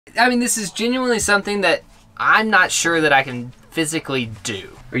I mean, this is genuinely something that I'm not sure that I can physically do.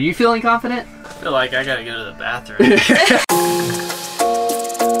 Are you feeling confident? I feel like I gotta go to the bathroom.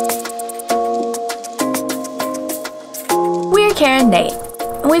 We're Karen and Nate,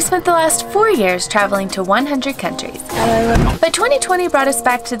 and we've spent the last 4 years traveling to 100 countries. But 2020 brought us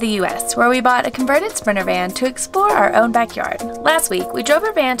back to the US, where we bought a converted Sprinter van to explore our own backyard. Last week, we drove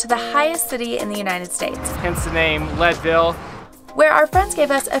our van to the highest city in the United States. Hence the name Leadville. Where our friends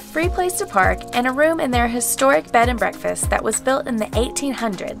gave us a free place to park and a room in their historic bed and breakfast that was built in the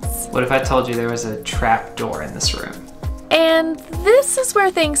 1800s. What if I told you there was a trap door in this room? And this is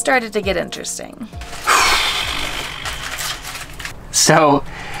where things started to get interesting. So,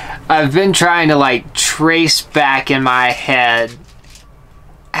 I've been trying to like trace back in my head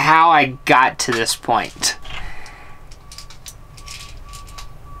how I got to this point.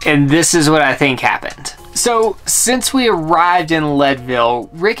 And this is what I think happened. So, since we arrived in Leadville,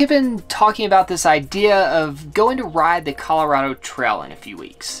 Rick had been talking about this idea of going to ride the Colorado Trail in a few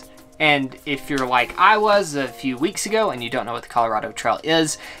weeks. And if you're like I was a few weeks ago and you don't know what the Colorado Trail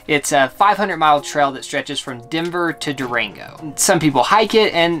is, it's a 500-mile trail that stretches from Denver to Durango. Some people hike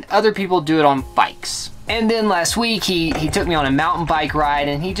it and other people do it on bikes. And then last week he took me on a mountain bike ride,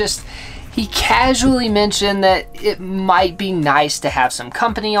 and he casually mentioned that it might be nice to have some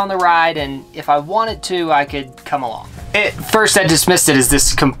company on the ride, and if I wanted to, I could come along. At first I dismissed it as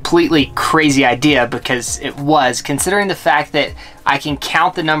this completely crazy idea, because it was, considering the fact that I can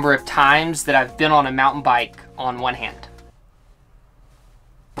count the number of times that I've been on a mountain bike on one hand.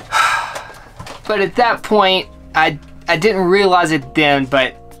 But at that point, I didn't realize it then,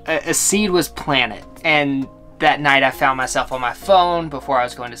 but a seed was planted, and that night I found myself on my phone before I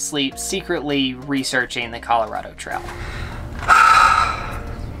was going to sleep, secretly researching the Colorado Trail.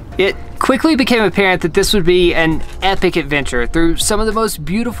 It quickly became apparent that this would be an epic adventure through some of the most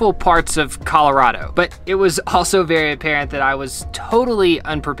beautiful parts of Colorado, but it was also very apparent that I was totally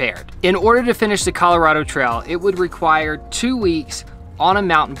unprepared. In order to finish the Colorado Trail, it would require 2 weeks on a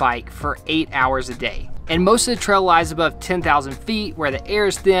mountain bike for 8 hours a day. And most of the trail lies above 10,000 feet where the air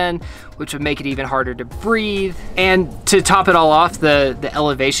is thin, which would make it even harder to breathe. And to top it all off, the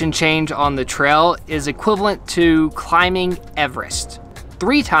elevation change on the trail is equivalent to climbing Everest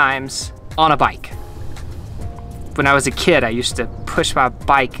 3 times on a bike. When I was a kid, I used to push my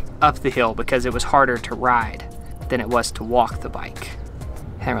bike up the hill because it was harder to ride than it was to walk the bike.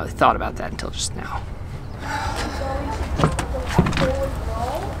 I hadn't really thought about that until just now.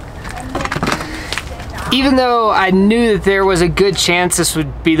 Even though I knew that there was a good chance this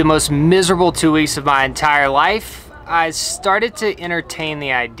would be the most miserable 2 weeks of my entire life, I started to entertain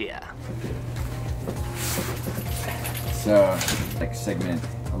the idea. So, like segment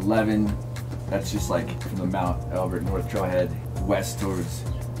 11, that's just like from the Mount Albert North Trailhead west towards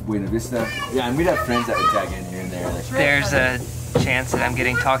Buena Vista. Yeah, and we'd have friends that would tag in here and there. Like, there's a chance that I'm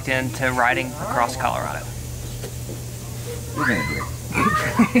getting talked into riding across Colorado. You're gonna do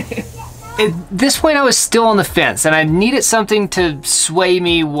it. At this point, I was still on the fence, and I needed something to sway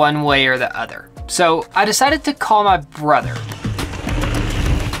me one way or the other. So I decided to call my brother,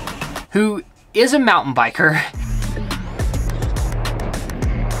 who is a mountain biker.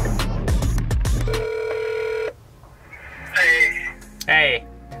 Hey.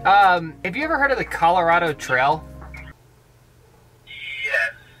 Have you ever heard of the Colorado Trail?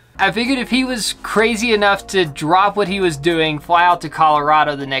 I figured if he was crazy enough to drop what he was doing, fly out to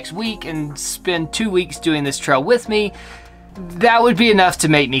Colorado the next week, and spend 2 weeks doing this trail with me, that would be enough to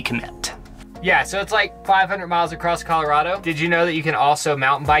make me commit. Yeah, so it's like 500 miles across Colorado. Did you know that you can also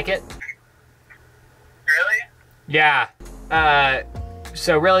mountain bike it? Really? Yeah.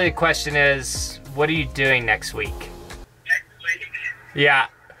 So really the question is, what are you doing next week? Next week? Yeah.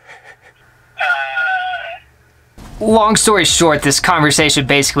 Long story short, this conversation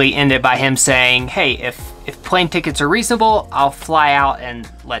basically ended by him saying, hey, if plane tickets are reasonable, I'll fly out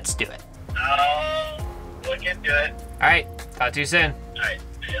and let's do it. I'll look into it. All right, talk to you soon. All right,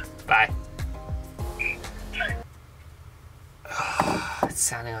 see ya. Bye. Bye. Oh, it's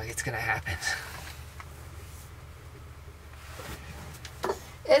sounding like it's gonna happen.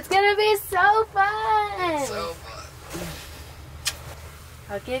 It's gonna be so fun! So fun.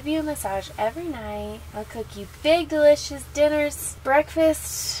 I'll give you a massage every night. I'll cook you big, delicious dinners.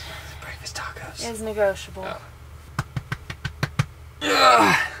 Breakfast Tacos. is negotiable.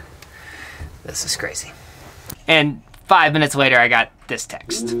 Oh. This is crazy. And 5 minutes later, I got this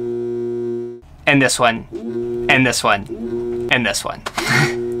text. And this one. And this one. And this one.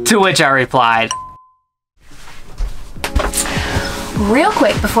 To which I replied, Real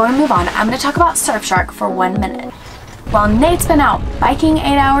quick, before we move on, I'm going to talk about Surfshark for 1 minute. While Nate's been out biking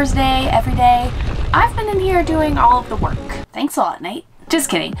 8 hours a day, every day, I've been in here doing all of the work. Thanks a lot, Nate. Just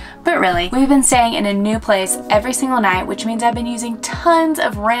kidding, but really, we've been staying in a new place every single night, which means I've been using tons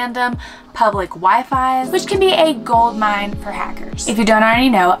of random public Wi-Fi, which can be a gold mine for hackers. If you don't already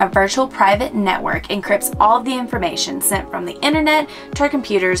know, a virtual private network encrypts all of the information sent from the internet to our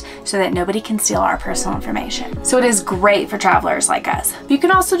computers so that nobody can steal our personal information. So it is great for travelers like us. You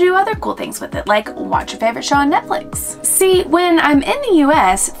can also do other cool things with it, like watch your favorite show on Netflix. See, when I'm in the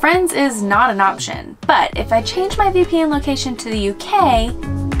US, Friends is not an option, but if I change my VPN location to the UK,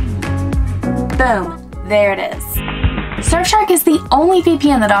 boom, there it is. Surfshark is the only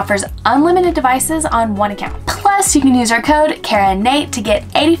VPN that offers unlimited devices on one account. Plus, you can use our code KaraNate to get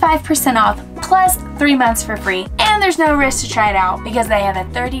 85% off plus 3 months for free. And there's no risk to try it out because they have a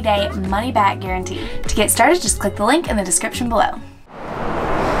 30-day money-back guarantee. To get started, just click the link in the description below.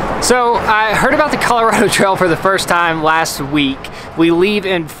 So I heard about the Colorado Trail for the first time last week. We leave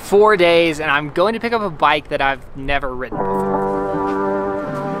in 4 days and I'm going to pick up a bike that I've never ridden before.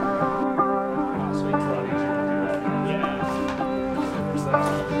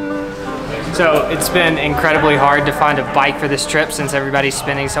 So it's been incredibly hard to find a bike for this trip since everybody's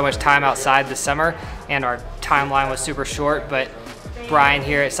spending so much time outside this summer and our timeline was super short, but Brian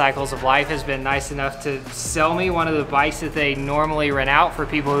here at Cycles of Life has been nice enough to sell me one of the bikes that they normally rent out for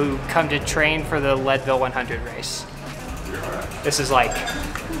people who come to train for the Leadville 100 race. This is like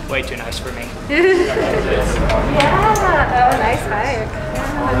way too nice for me. Yeah, oh, nice bike.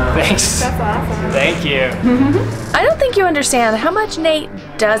 Thanks. That's awesome. Thank you. I don't think you understand how much Nate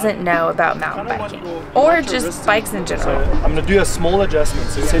doesn't know about mountain biking, or just bikes in general. So I'm going to do a small adjustment.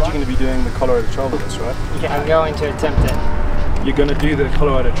 So you said you're going to be doing the Colorado Trail with us, right? Yeah, I'm going to attempt it. You're going to do the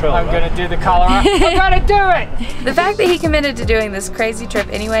Colorado Trail, I'm going to do the Colorado. I'm going to do it! The fact that he committed to doing this crazy trip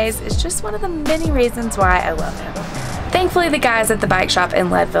anyways is just one of the many reasons why I love him. Thankfully, the guys at the bike shop in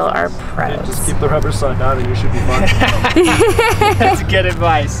Leadville are pros. Yeah, just keep the rubber side down and you should be fine. That's good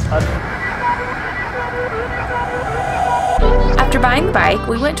advice. After buying the bike,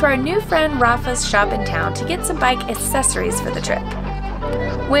 we went to our new friend Rafa's shop in town to get some bike accessories for the trip,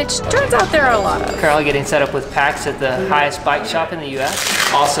 which turns out there are a lot of. Currently getting set up with packs at the highest bike shop in the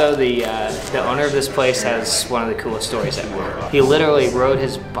US. Also, the owner of this place has one of the coolest stories ever. He literally rode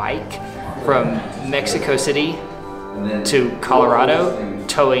his bike from Mexico City to Colorado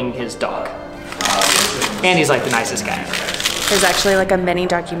towing his dog. And he's like the nicest guy ever. There's actually like a mini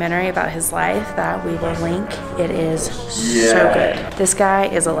documentary about his life that we will link. It is so good. This guy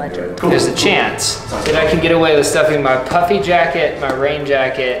is a legend. There's a chance that I can get away with stuffing my puffy jacket, my rain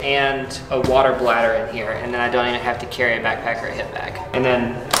jacket, and a water bladder in here, and then I don't even have to carry a backpack or a hip bag. And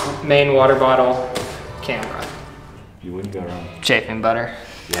then main water bottle, camera. You wouldn't go wrong. Chafing butter.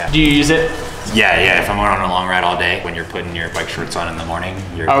 Yeah. Do you use it? Yeah. If I'm going on a long ride all day, when you're putting your bike shorts on in the morning,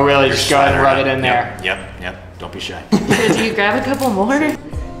 you're Oh really? you're Just go ahead and rub it in there. Yep. Don't be shy. Do you grab a couple more?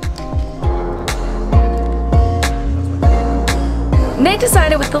 Nate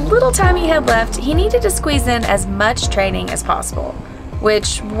decided with the little time he had left, he needed to squeeze in as much training as possible.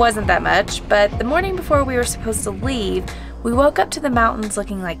 Which wasn't that much, but the morning before we were supposed to leave, we woke up to the mountains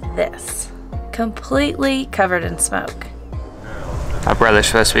looking like this. Completely covered in smoke. My brother's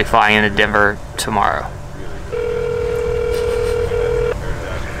supposed to be flying into Denver tomorrow.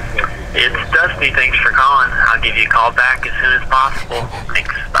 It's Dusty. Thanks for calling. I'll give you a call back as soon as possible.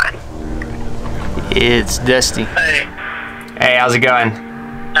 Thanks. Bye. It's Dusty. Hey. Hey, how's it going?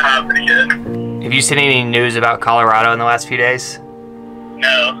 Pretty good. Have you seen any news about Colorado in the last few days?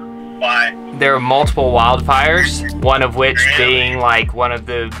 No. Why? There are multiple wildfires, one of which being like one of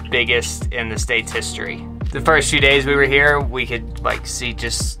the biggest in the state's history. The first few days we were here, we could like see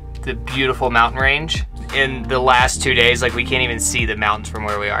just the beautiful mountain range. In the last 2 days, like we can't even see the mountains from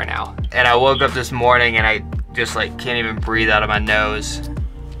where we are now. And I woke up this morning and I just like can't even breathe out of my nose.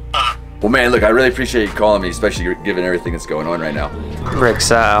 Well, man, look, I really appreciate you calling me, especially given everything that's going on right now.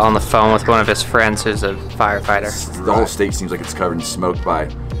 Rick's on the phone with one of his friends who's a firefighter. The whole state seems like it's covered in smoke by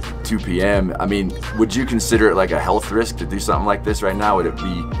 2 p.m. I mean, would you consider it like a health risk to do something like this right now? Would it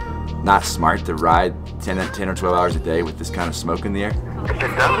be not smart to ride 10 or 12 hours a day with this kind of smoke in the air? If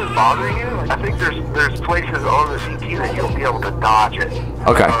it doesn't bother you, I think there's places on the CT that you'll be able to dodge it.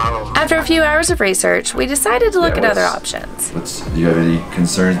 Okay. After a few hours of research, we decided to look at other options. Do you have any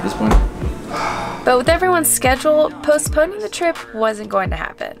concerns at this point? But with everyone's schedule, postponing the trip wasn't going to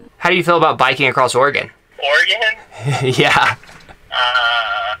happen. How do you feel about biking across Oregon? Oregon? Yeah.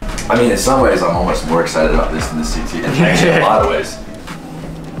 I mean, in some ways, I'm almost more excited about this than the CT, and actually in a lot of ways.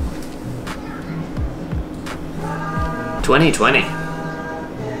 2020.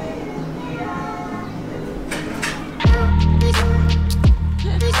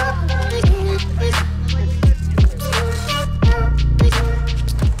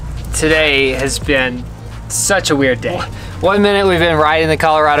 Today has been such a weird day. One minute we've been riding the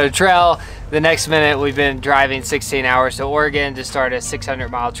Colorado Trail, the next minute we've been driving 16 hours to Oregon to start a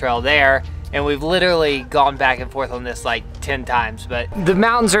 600-mile trail there, and we've literally gone back and forth on this like 10 times. But the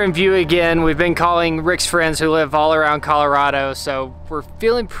mountains are in view again. We've been calling Rick's friends who live all around Colorado, so we're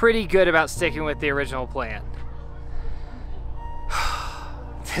feeling pretty good about sticking with the original plan.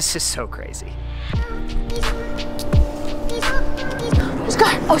 This is so crazy.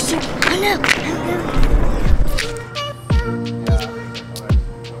 Scar! Oh shit! Oh no!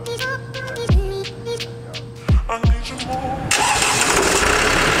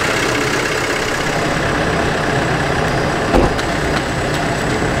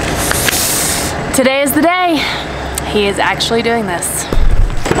 Today is the day. He is actually doing this.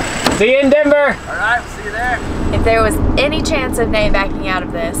 See you in Denver! Alright, see you there. If there was any chance of Nate backing out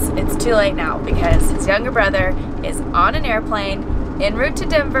of this, it's too late now because his younger brother is on an airplane en route to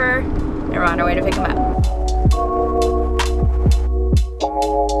Denver and we're on our way to pick him up. I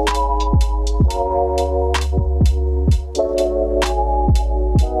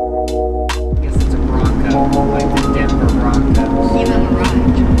guess it's a Bronco, like the Denver Broncos. You have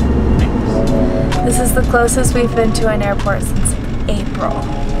arrived. This is the closest we've been to an airport since April.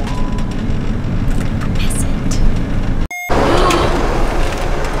 Miss it.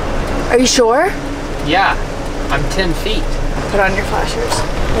 Are you sure? Yeah, I'm 10 feet. Put on your flashers.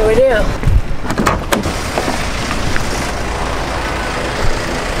 What do we do?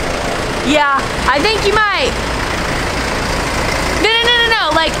 Yeah, I think you might.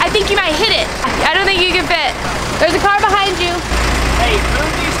 No. Like, I think you might hit it. I don't think you can fit. There's a car behind you. Hey,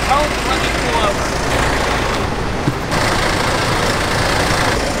 move these cones and let me pull over.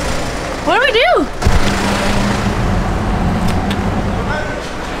 What do we do?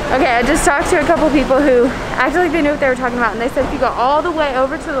 Okay, I just talked to a couple people who acted like they knew what they were talking about, and they said if you go all the way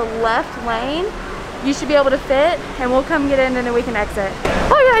over to the left lane, you should be able to fit, and we'll come get in and then we can exit.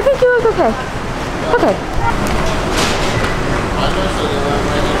 Oh yeah, I think you look okay. Okay.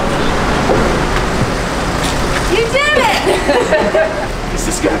 You did it! Is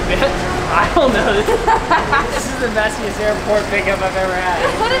this gonna fit? I don't know. This is the messiest airport pickup I've ever had.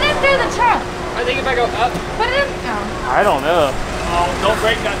 Put it in through the trunk. I think if I go up. Put it in. Oh. I don't know. Oh, don't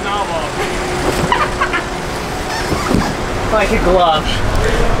break that knob off. Like a glove.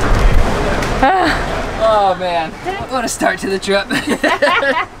 Oh man. What a start to the trip.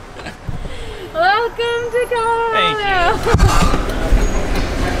 Welcome to Colorado. Thank you.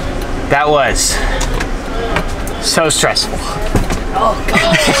 That was so stressful. Oh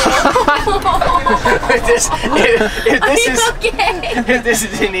god. if this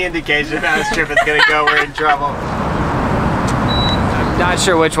is any indication of how this trip is gonna go, we're in trouble. I'm not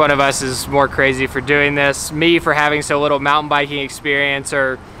sure which one of us is more crazy for doing this. Me for having so little mountain biking experience,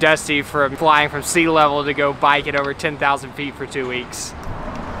 or Dusty for flying from sea level to go bike at over 10,000 feet for 2 weeks.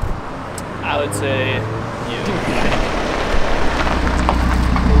 I would say you.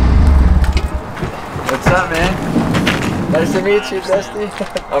 What's up, man? Nice to meet you, Dusty.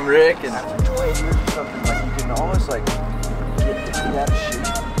 I'm Rick, and Something like you can almost like get out of shape,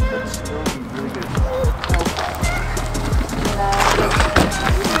 but still be really good.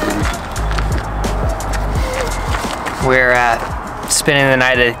 We're spending the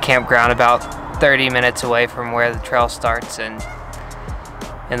night at a campground about 30 minutes away from where the trail starts, and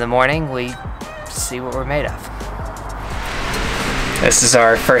in the morning we see what we're made of. This is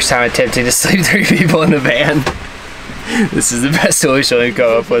our first time attempting to sleep 3 people in the van. This is the best solution we've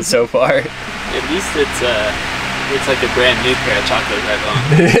come up with so far. At least it's like a brand new pair of chocolate red on.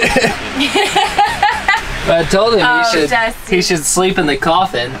 I told him he Dusty. should sleep in the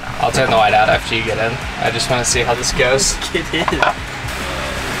coffin. I'll turn the light out after you get in. I just want to see how this goes. Get in.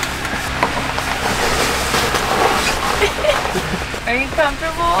 Are you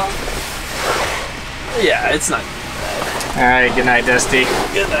comfortable? Yeah, it's not. All right, good night, Dusty.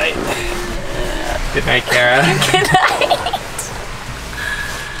 Good night. Good night, Kara. Good night.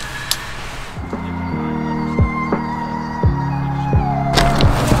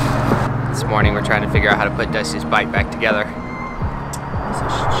 This morning we're trying to figure out how to put Dusty's bike back together.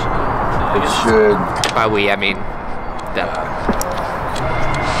 it should. By we, I mean them.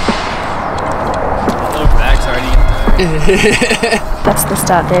 Lower back's already. That's the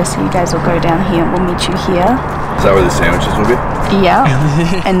start there, so you guys will go down here and we'll meet you here. Is that where the sandwiches will be? Yeah.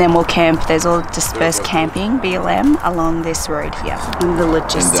 And then we'll camp. There's all dispersed camping, BLM, along this road here. And the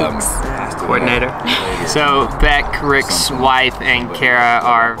logistics. Coordinator. So Beck, Rick's wife, and Kara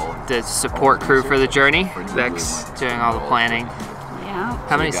are the support crew for the journey. Beck's doing all the planning. Yeah.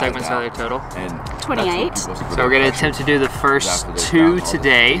 How many segments are there total? And 28. So we're gonna attempt to do the first 2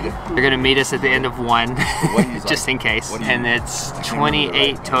 today. They're gonna meet us at the end of 1, just in case. And it's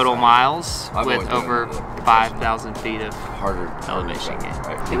 28 total miles with over 5,000 feet of elevation gain.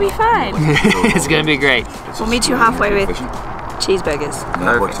 It'll be fine. It's gonna be great. We'll meet you halfway with cheeseburgers.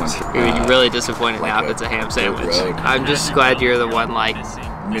 Perfect. You're gonna be really disappointed now if it's a ham sandwich. I'm just glad you're the one like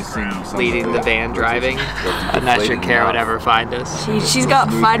leading the van driving. I'm not sure Kara would ever find us. She's got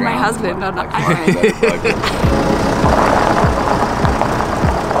to find my husband on iPhone.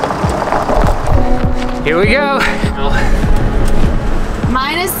 Here we go.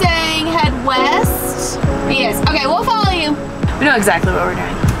 Mine is saying head west. Yes. Okay, we'll follow you. We know exactly what we're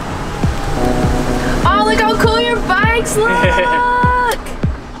doing. Oh, look how cool your bikes look!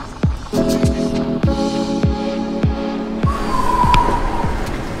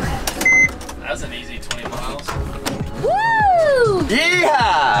 That's an easy 20 miles. Woo!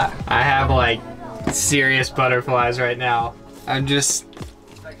 Yeehaw! I have like serious butterflies right now.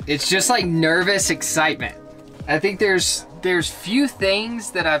 It's just like nervous excitement. I think there's few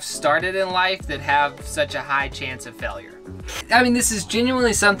things that I've started in life that have such a high chance of failure. I mean, this is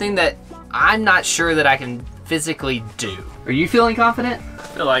genuinely something that I'm not sure that I can physically do. Are you feeling confident? I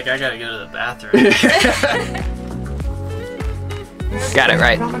feel like I gotta go to the bathroom. Got it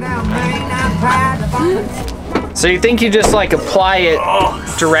right. So you think you just like apply it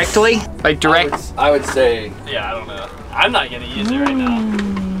directly? Like direct? I would say. Yeah, I don't know. I'm not gonna use it right now.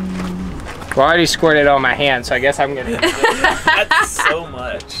 Well, I already squirted it on my hand, so I guess I'm gonna. That's so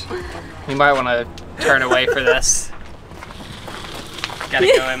much. You might want to turn away for this. Gotta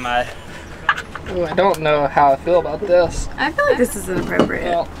go in my. Ooh, I don't know how I feel about this. I feel like this is inappropriate.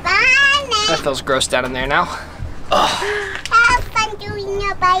 Well, that feels gross down in there now. Have fun doing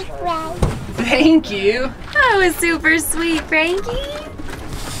your bike ride. Thank you. That was super sweet, Frankie.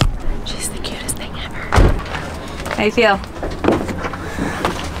 She's the cutest thing ever. How you feel?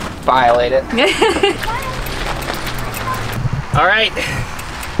 Violate it. All right.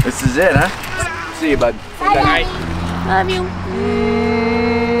 This is it, huh? See you, bud. All right. Love you.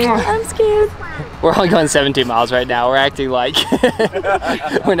 I'm scared. We're only going 17 miles right now. We're acting like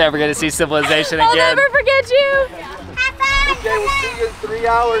we're never gonna see civilization again. I'll never forget you. Okay, we'll see you in 3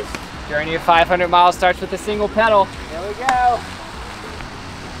 hours. Journey of 500 miles starts with a single pedal. Here we go.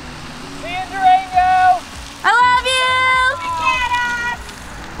 See you in Durango. I love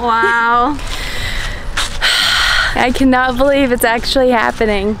you. Wow. I cannot believe it's actually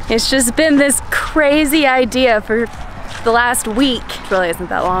happening. It's just been this crazy idea for the last week. It really isn't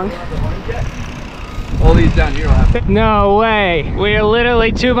that long. All these down here will have. No way. We are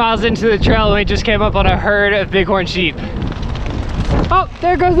literally 2 miles into the trail and we just came up on a herd of bighorn sheep. Oh,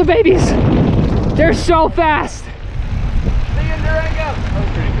 there goes the babies. They're so fast. See you in Durango. That was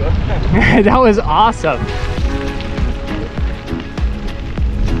pretty good. That was awesome.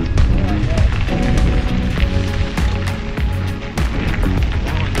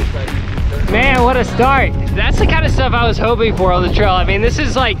 Man, what a start. That's the kind of stuff I was hoping for on the trail. I mean, this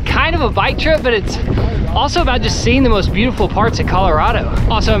is like kind of a bike trip, but it's also about just seeing the most beautiful parts of Colorado.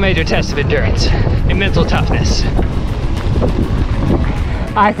 Also a major test of endurance and mental toughness.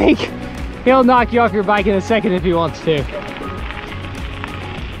 I think he'll knock you off your bike in a second if he wants to.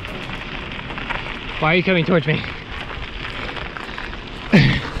 Why are you coming towards me?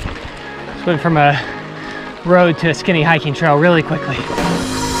 Just went from a road to a skinny hiking trail really quickly.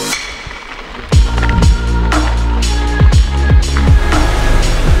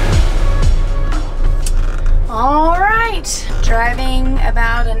 All right, driving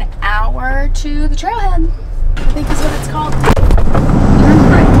about an hour to the trailhead, I think is what it's called.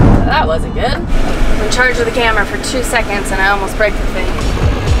 That wasn't good. I'm in charge of the camera for 2 seconds and I almost break the thing.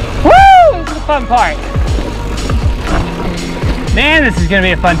 Woo! This is the fun part. Man, this is gonna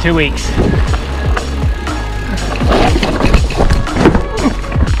be a fun 2 weeks.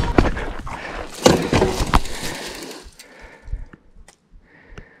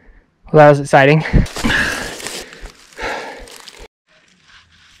 Well, that was exciting.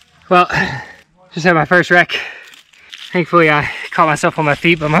 Well, just had my first wreck. Thankfully, I caught myself on my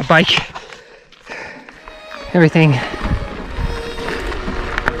feet, but my bike, everything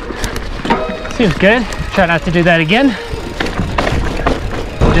seems good. Try not to do that again.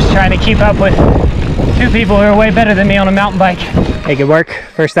 Just trying to keep up with 2 people who are way better than me on a mountain bike. Hey, good work.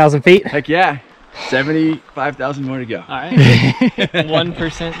 First 1,000 feet. Heck yeah. 75,000 more to go. All right.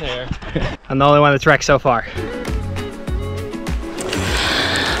 1% there. I'm the only one that's wrecked so far.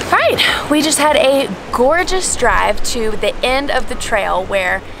 We just had a gorgeous drive to the end of the trail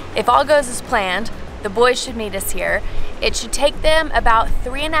where, if all goes as planned, the boys should meet us here. It should take them about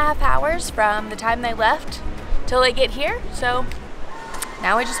 3.5 hours from the time they left till they get here. So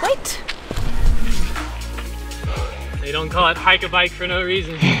now we just wait. They don't call it hike a bike for no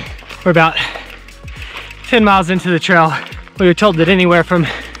reason. We're about 10 miles into the trail. We were told that anywhere from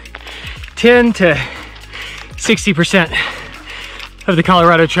 10 to 60% of the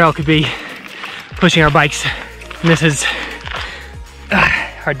Colorado Trail could be pushing our bikes. And this is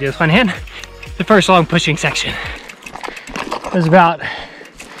hard to do with one hand. The first long pushing section. It was about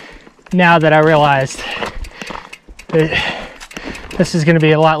now that I realized that this is gonna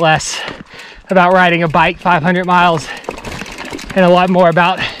be a lot less about riding a bike 500 miles and a lot more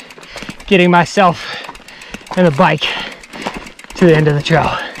about getting myself and the bike to the end of the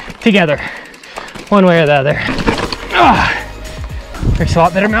trail together, one way or the other. Rick's a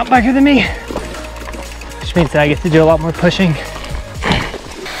lot better mountain biker than me, which means that I get to do a lot more pushing.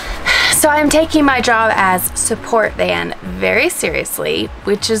 So I'm taking my job as support van very seriously,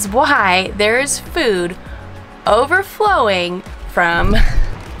 which is why there is food overflowing from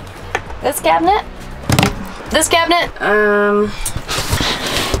this cabinet,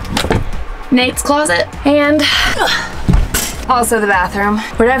 Nate's closet, and also the bathroom.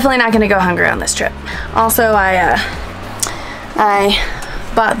 We're definitely not gonna go hungry on this trip. Also, I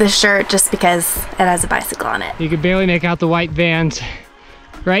bought this shirt just because it has a bicycle on it. You can barely make out the white vans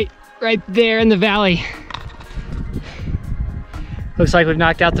right there in the valley. Looks like we've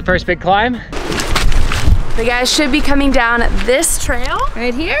knocked out the first big climb. The guys should be coming down this trail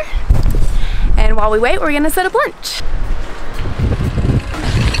right here. And while we wait, we're gonna set up lunch.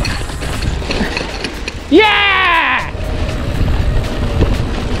 Yeah!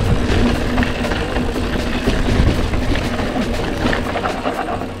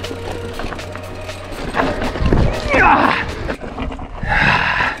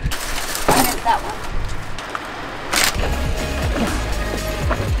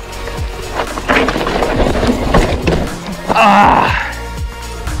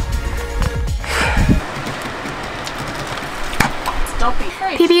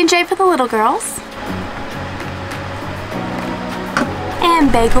 PB&J for the little girls.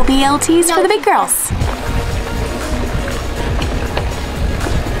 And bagel BLTs for the big girls.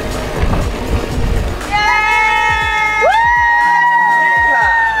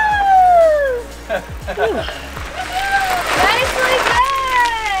 Nicely done!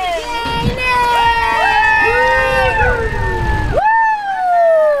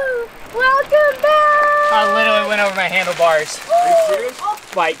 Welcome back! I literally went over my handlebars. Are you serious?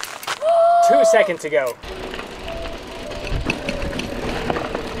 Like 2 seconds ago.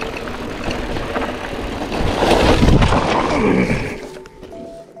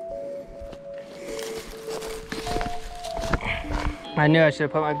 I knew I should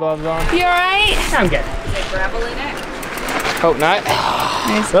have put my gloves on. You alright? I'm good. Is there gravel in it? Hope not.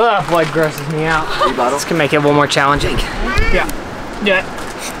 Ugh, blood grosses me out. This can make it a little more challenging. Yeah. Yeah.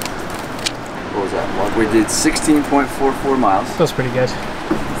 What was that? Well, we did 16.44 miles. Feels pretty good.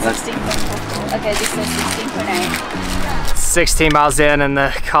 16.44. Okay, this says 16.8. 16 miles in and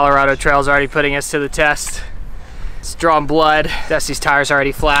the Colorado Trail's already putting us to the test. It's drawing blood. Dusty's tire's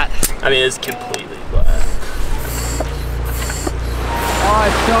already flat. I mean, it's completely flat. Oh,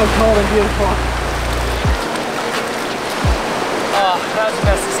 it's so cold and beautiful. Oh, that was the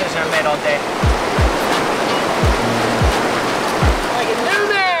best decision I've made all day. Like a new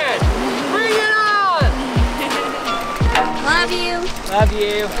man! Bring it on! Love you. Love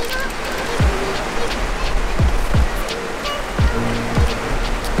you.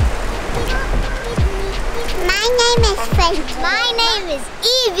 My name is Frankie. My name is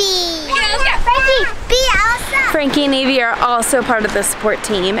Evie. Frankie, be awesome. Frankie and Evie are also part of the support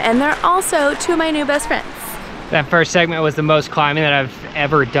team, and they're also two of my new best friends. That first segment was the most climbing that I've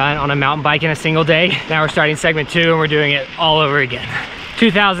ever done on a mountain bike in a single day. Now we're starting segment 2 and we're doing it all over again.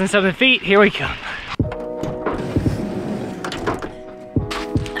 2,000 something feet, here we come.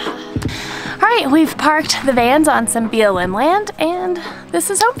 All right, we've parked the vans on some BLM land, and this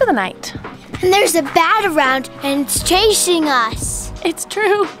is home for the night. And there's a bat around, and it's chasing us. It's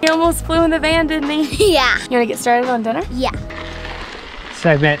true. He almost flew in the van, didn't he? Yeah. You wanna get started on dinner? Yeah.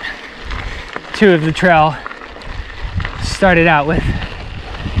 Segment 2 of the trail started out with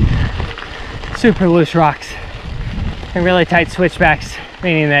super loose rocks and really tight switchbacks,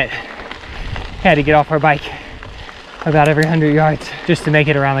 meaning that we had to get off our bike about every 100 yards just to make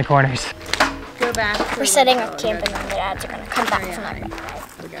it around the corners. Go back. We're setting up camp and then the dads are gonna come back tonight.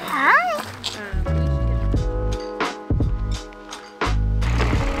 Hi.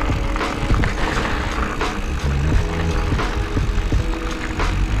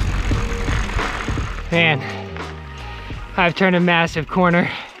 Man, I've turned a massive corner.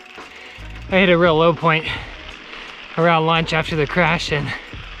 I hit a real low point around lunch after the crash, and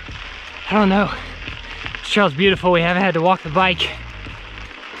I don't know. This trail's beautiful. We haven't had to walk the bike.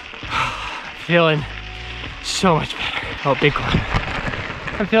 Feeling so much better. Oh, big one.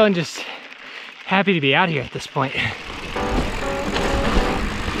 I'm feeling just happy to be out here at this point.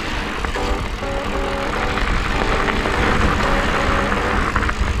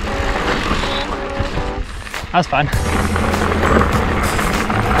 That was fun.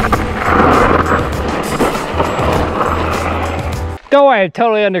 Don't worry, I'm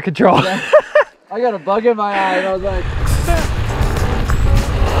totally under control. I got a bug in my eye and I was like...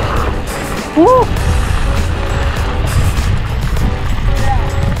 Woo!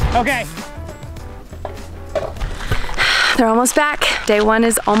 Okay. They're almost back. Day 1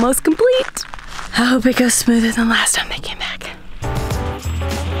 is almost complete. I hope it goes smoother than last time they came back.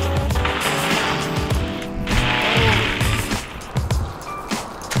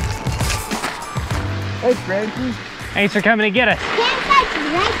 Hey, Frankie. Thanks for coming to get us. Campsite's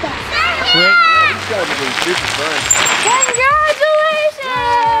right there. Sweet. This guy was super fun. Congratulations!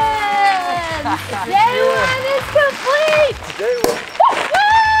 Day 1 is complete! Day 1.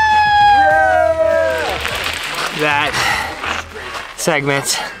 That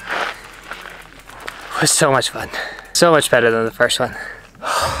segment was so much fun. So much better than the first one.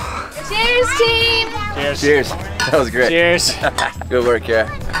 Cheers, team! Cheers. Cheers. That was great. Cheers. Good work, Kara.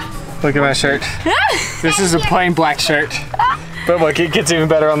 Look at my shirt. This is a plain black shirt. But look, it gets even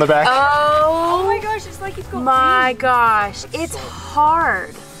better on the back. Oh my gosh, it's like it's going my gosh, it's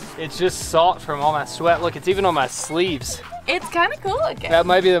hard. It's just salt from all my sweat. Look, it's even on my sleeves. It's kind of cool looking. That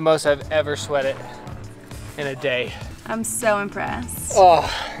might be the most I've ever sweated in a day. I'm so impressed.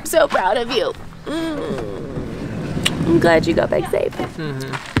 Oh. I'm so proud of you. I'm glad you got back safe.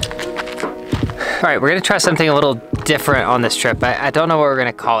 All right, we're gonna try something a little different on this trip. I don't know what we're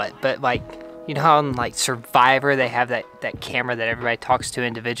gonna call it, but like, you know how on like Survivor, they have that camera that everybody talks to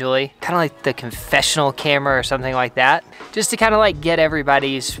individually? Kind of like the confessional camera or something like that. Just to kind of like get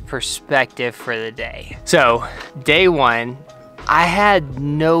everybody's perspective for the day. So, day 1, I had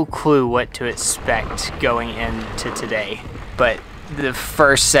no clue what to expect going into today, but the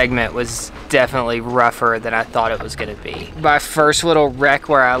first segment was definitely rougher than I thought it was gonna be. My first little wreck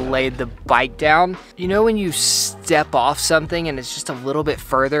where I laid the bike down, you know when you step off something and it's just a little bit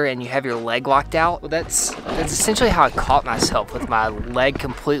further and you have your leg locked out? Well, that's essentially how I caught myself, with my leg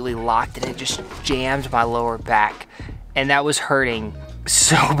completely locked, and it just jammed my lower back. And that was hurting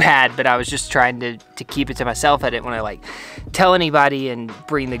so bad, but I was just trying to keep it to myself. I didn't want to like tell anybody and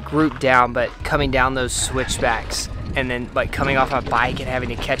bring the group down, but coming down those switchbacks and then like coming off my bike and having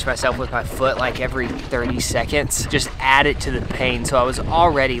to catch myself with my foot like every 30 seconds just added to the pain. So I was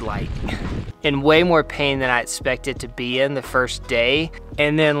already like in way more pain than I expected to be in the first day.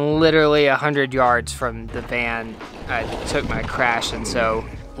 And then literally 100 yards from the van, I took my crash. And so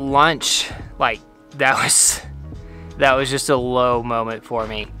lunch, like that was just a low moment for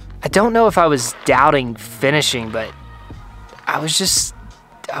me. I don't know if I was doubting finishing, but I was just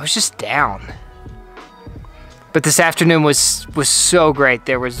down. But this afternoon was so great.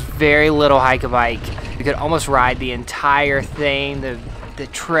 There was very little hike-a-bike. You could almost ride the entire thing. The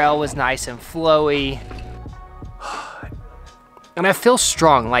trail was nice and flowy. And I feel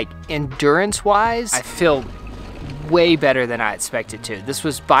strong, like endurance-wise, I feel way better than I expected to. This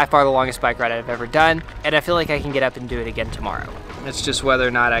was by far the longest bike ride I've ever done, and I feel like I can get up and do it again tomorrow. It's just whether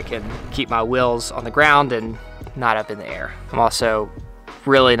or not I can keep my wheels on the ground and not up in the air. I'm also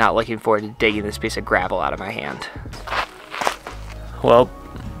really not looking forward to digging this piece of gravel out of my hand. Well,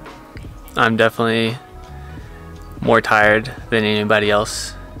 I'm definitely more tired than anybody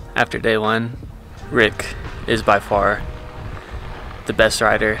else after day 1. Rick is by far the best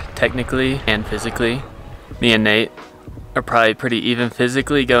rider technically and physically. Me and Nate are probably pretty even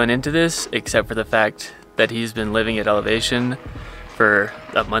physically going into this, except for the fact that he's been living at elevation for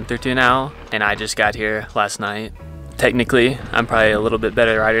a month or 2 now, and I just got here last night. Technically, I'm probably a little bit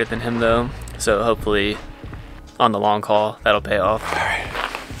better rider than him though, so hopefully on the long haul, that'll pay off. All right.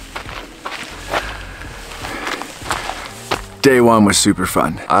 Day 1 was super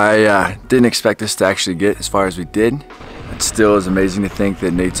fun. I didn't expect us to actually get as far as we did. It still is amazing to think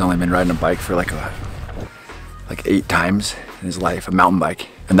that Nate's only been riding a bike for like 8 times in his life, a mountain bike.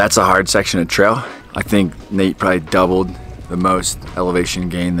 And that's a hard section of trail. I think Nate probably doubled the most elevation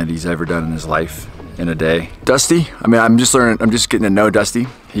gain that he's ever done in his life in a day. Dusty, I mean, I'm just getting to know Dusty.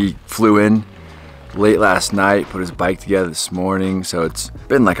 He flew in late last night, put his bike together this morning, so it's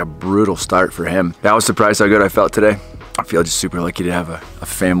been like a brutal start for him. I was surprised how good I felt today. I feel just super lucky to have a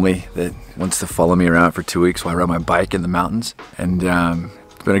family that wants to follow me around for 2 weeks while I ride my bike in the mountains. And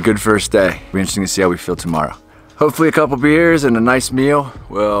it's been a good first day. It'll be interesting to see how we feel tomorrow. Hopefully a couple beers and a nice meal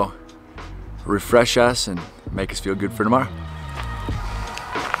will refresh us and make us feel good for tomorrow.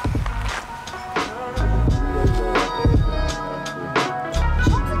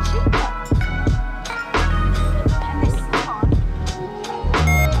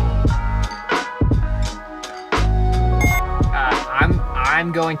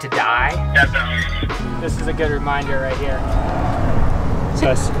 I'm going to die. This is a good reminder right here.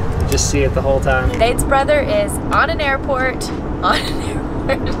 So I just see it the whole time. Nate's brother is on an airport. On an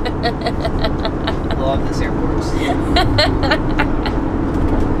airport. I love this airport.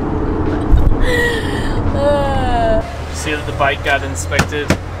 See that the bike got inspected?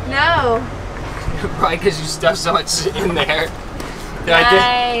 No. Probably because you stuffed so much in there.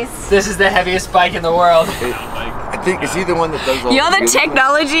 Nice. This is the heaviest bike in the world. I think, is he the one that does all You're the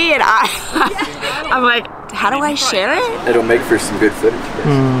technology and I'm like, how do I share it? It'll make for some good footage.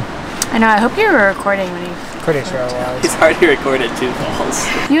 I know, I hope you were recording when you... Pretty sure it was. He's already recorded 2 balls.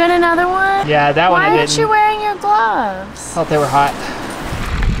 You had another one? Yeah, that one I Why didn't. aren't you wearing your gloves? Thought they were hot.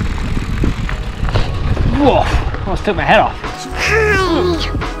 Whoa, almost took my head off.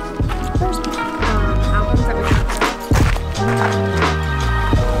 Hi.